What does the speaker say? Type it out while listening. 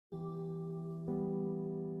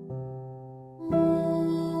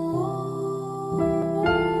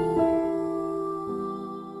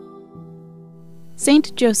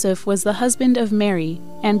Saint Joseph was the husband of Mary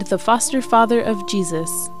and the foster father of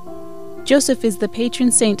Jesus. Joseph is the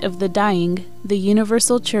patron saint of the dying, the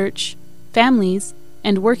universal church, families,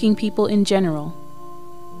 and working people in general.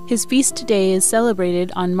 His feast day is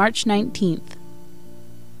celebrated on March 19th.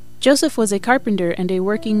 Joseph was a carpenter and a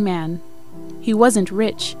working man. He wasn't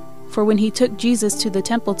rich, for when he took Jesus to the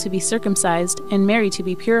temple to be circumcised and Mary to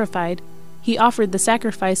be purified, he offered the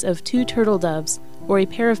sacrifice of 2 turtle doves, or a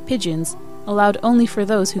pair of pigeons, allowed only for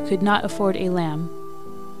those who could not afford a lamb.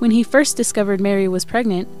 When he first discovered Mary was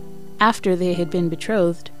pregnant, after they had been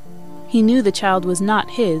betrothed, he knew the child was not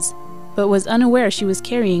his, but was unaware she was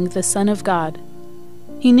carrying the Son of God.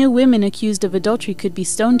 He knew women accused of adultery could be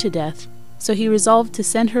stoned to death, so he resolved to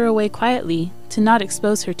send her away quietly, to not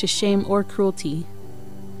expose her to shame or cruelty.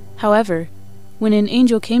 However, when an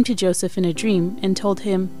angel came to Joseph in a dream and told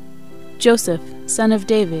him, "Joseph, son of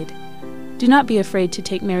David, do not be afraid to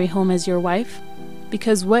take Mary home as your wife,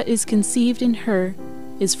 because what is conceived in her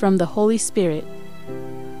is from the Holy Spirit.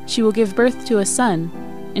 She will give birth to a son,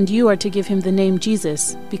 and you are to give him the name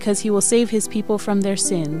Jesus, because he will save his people from their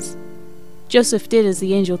sins." Joseph did as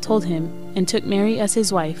the angel told him, and took Mary as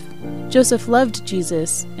his wife. Joseph loved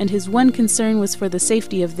Jesus, and his one concern was for the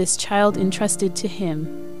safety of this child entrusted to him.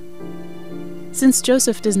 Since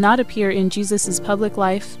Joseph does not appear in Jesus' public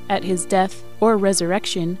life, at his death, or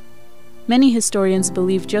resurrection, many historians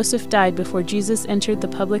believe Joseph died before Jesus entered the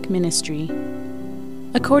public ministry.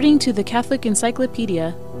 According to the Catholic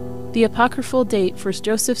Encyclopedia, the apocryphal date for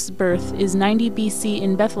Joseph's birth is 90 BC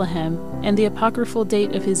in Bethlehem, and the apocryphal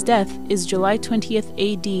date of his death is July 20th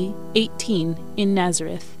AD 18 in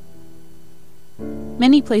Nazareth.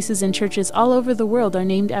 Many places and churches all over the world are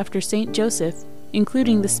named after Saint Joseph,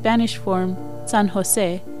 including the Spanish form San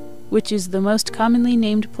Jose, which is the most commonly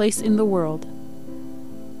named place in the world.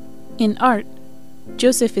 In art,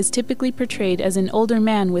 Joseph is typically portrayed as an older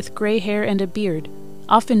man with gray hair and a beard,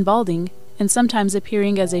 often balding, and sometimes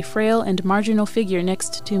appearing as a frail and marginal figure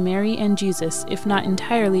next to Mary and Jesus, if not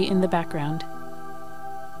entirely in the background.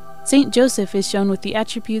 Saint Joseph is shown with the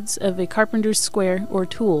attributes of a carpenter's square or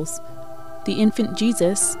tools, the infant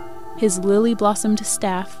Jesus, his lily-blossomed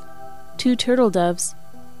staff, 2 turtle doves,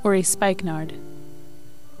 or a spikenard.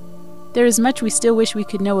 There is much we still wish we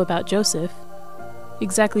could know about Joseph.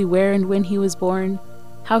 Exactly where and when he was born,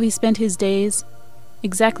 how he spent his days,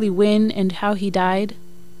 exactly when and how he died.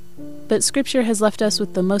 But Scripture has left us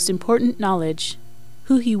with the most important knowledge,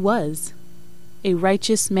 who he was, a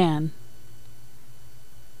righteous man.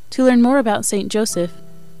 To learn more about Saint Joseph,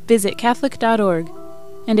 visit Catholic.org,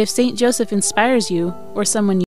 and if Saint Joseph inspires you or someone